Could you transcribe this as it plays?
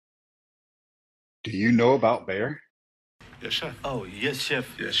Do you know about Bear? Yes, chef. Oh, yes,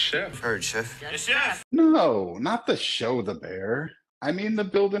 chef. Yes, chef. I've heard, chef. Yes, chef. No, not the show The Bear. I mean the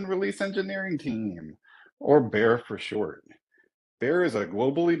build and release engineering team, or Bear for short. Bear is a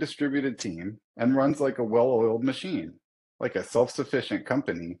globally distributed team and runs like a well-oiled machine, like a self-sufficient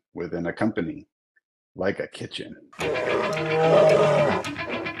company within a company, like a kitchen.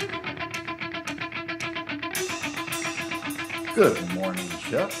 Good morning,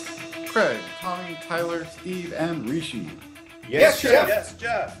 chefs. Craig, Tommy, Tyler, Steve, and Rishi. Yes, chef. Yes,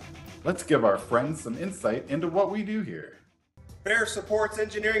 chef. Let's give our friends some insight into what we do here. Bear supports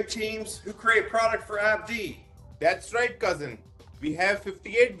engineering teams who create product for AppD. That's right, cousin. We have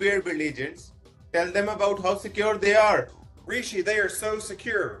 58 Bear build agents. Tell them about how secure they are. Rishi, they are so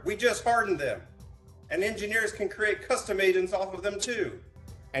secure. We just hardened them. And engineers can create custom agents off of them too.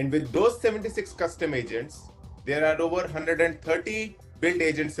 And with those 76 custom agents, there are over 130 build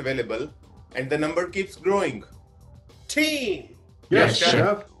agents available, and the number keeps growing. Team! Yes,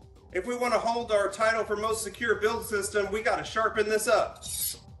 chef. If we want to hold our title for most secure build system, we got to sharpen this up.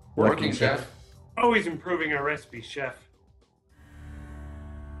 Working, chef. Always improving our recipes, chef.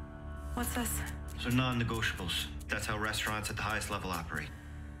 What's this? So non-negotiables. That's how restaurants at the highest level operate.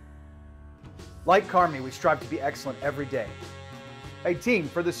 Like Carmi, we strive to be excellent every day. Hey team,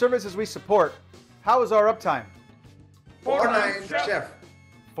 for the services we support, how is our uptime? 4 9, chef.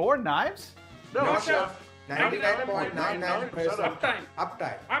 4 knives? No, chef. 99.99% uptime.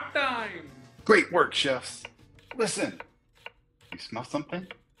 uptime. Uptime. Great work, chefs. Listen, you smell something?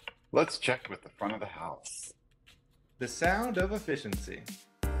 Let's check with the front of the house. The sound of efficiency.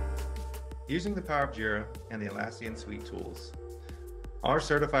 Using the power of Jira and the Atlassian Suite tools, our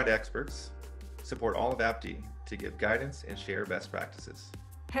certified experts support all of AppD to give guidance and share best practices.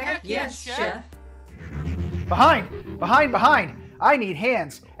 Heck yes, chef. Behind! I need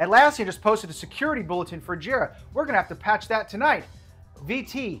hands. Atlassian just posted a security bulletin for Jira. We're gonna have to patch that tonight.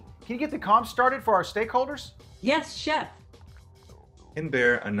 VT, can you get the comms started for our stakeholders? Yes, chef. In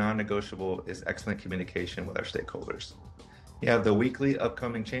Bear, a non-negotiable is excellent communication with our stakeholders. You have the weekly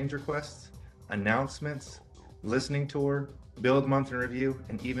upcoming change requests, announcements, listening tour, build month in review,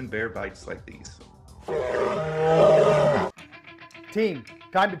 and even Bear Bytes like these. Team,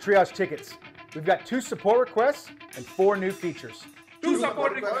 time to triage tickets. We've got 2 support requests and 4 new features. 2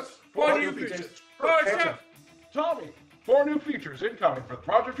 support requests, 4 new features. Right, chef. Tommy, 4 new features incoming for the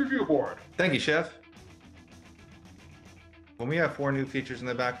project review board. Thank you, Chef. When we have 4 new features in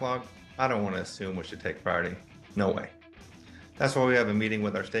the backlog, I don't want to assume which should take priority. No way. That's why we have a meeting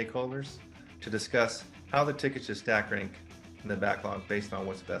with our stakeholders to discuss how the tickets should stack rank in the backlog based on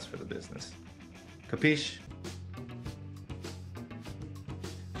what's best for the business. Capiche?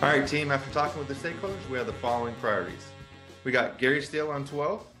 All right, team, after talking with the stakeholders, we have the following priorities. We got Gary Steele on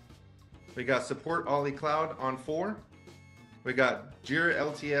 12. We got Support Ollie Cloud on 4. We got Jira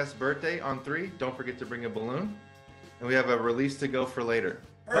LTS Birthday on 3. Don't forget to bring a balloon. And we have a release to go for later.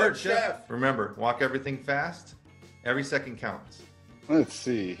 Heard, chef. Remember, walk everything fast. Every second counts. Let's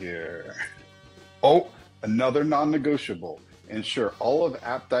see here. Oh, another non-negotiable. Ensure all of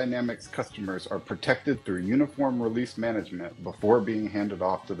AppDynamics customers are protected through uniform release management before being handed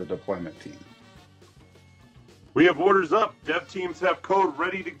off to the deployment team. We have orders up. Dev teams have code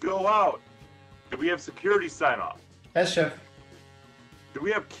ready to go out. Do we have security sign-off? Yes, chef. Do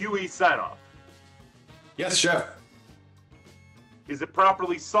we have QE sign-off? Yes, chef. Is it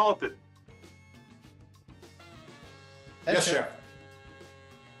properly salted? Yes, chef.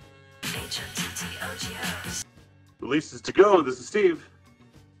 Releases to go. This is Steve.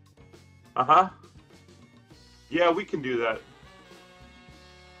 Uh-huh. Yeah, we can do that.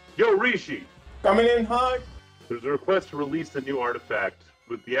 Yo, Rishi. Coming in hard. There's a request to release a new artifact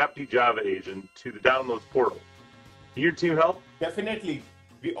with the AppD Java agent to the downloads portal. Can your team help? Definitely.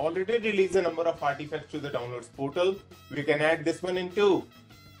 We already released a number of artifacts to the downloads portal. We can add this one in too.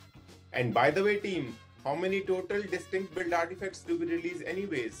 And by the way, team, how many total distinct build artifacts do we release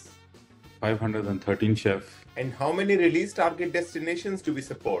anyways? 513, chef. And how many release target destinations do we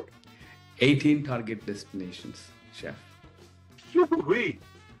support? 18 target destinations, chef. Super-wee.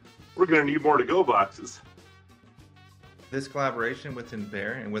 We're going to need more to-go boxes. This collaboration within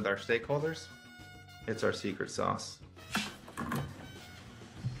Bear and with our stakeholders, it's our secret sauce.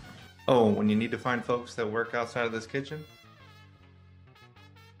 Oh, when you need to find folks that work outside of this kitchen,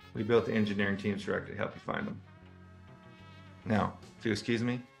 we built the engineering teams directly to help you find them. Now, if you excuse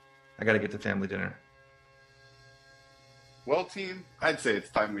me, I gotta get to family dinner. Well, team, I'd say it's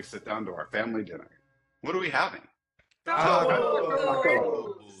time we sit down to our family dinner. What are we having?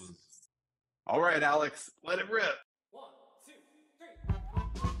 Tacos! All right, Alex, let it rip. 1, 2,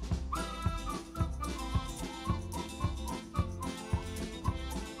 3.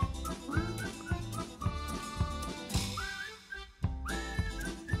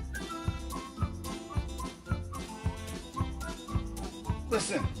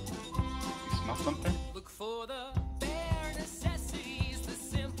 Listen. You smell something? Look for the bare necessities, the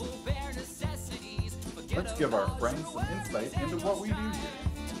simple bare necessities. Let's give our friends some insight into what we do here.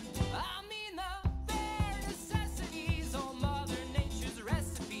 I mean the bare necessities, all Mother Nature's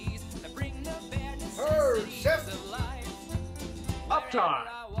recipes that bring the bare necessities of life. Uptime.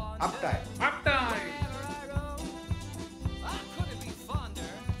 Uptime. Uptime. I couldn't be fonder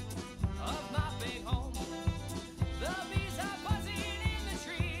of my big home. The bees are buzzing in the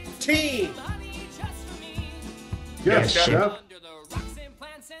trees. Team. Honey just for me. Yes, Chef. Under the rocks and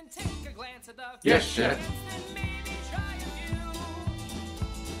plants and take a glance at the Yes, Chef. and maybe try a few.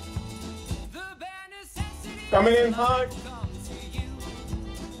 The bare necessities Coming in hard. come to you.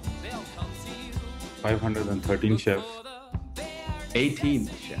 They'll come to you. 513 chef. 18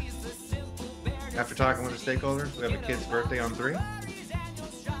 chef. After talking with the stakeholders, we have a kid's birthday on 3.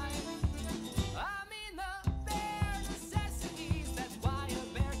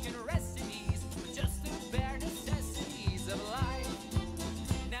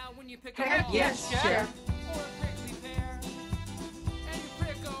 Heck yes, Chef.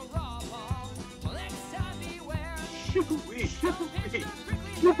 Shoo-wee, shoo-wee,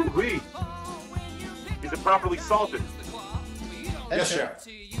 shoo-wee. Is it properly salted? Yes, Chef.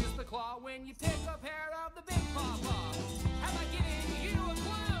 To use the claw when you pick up hair of the big pawpaw. Have I given you a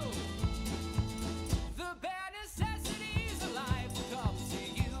clue? The bare necessities of life will come to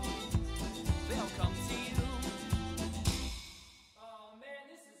you. They'll come to you. Oh man,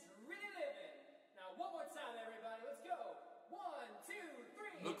 this is really living. Now one more time, everybody. Let's go. 1, 2,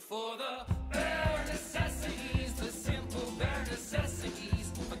 3. Look for the bare necessities, the simple bare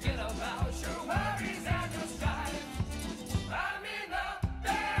necessities. Forget about your worries and your strife. I mean the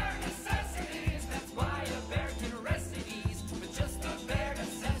bare necessities. That's why a bear can rest at ease with just the bare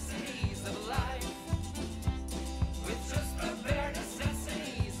necessities of life. With just the bare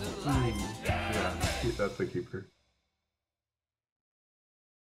necessities of life. Yeah, that's a keeper.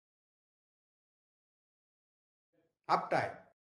 Uptime.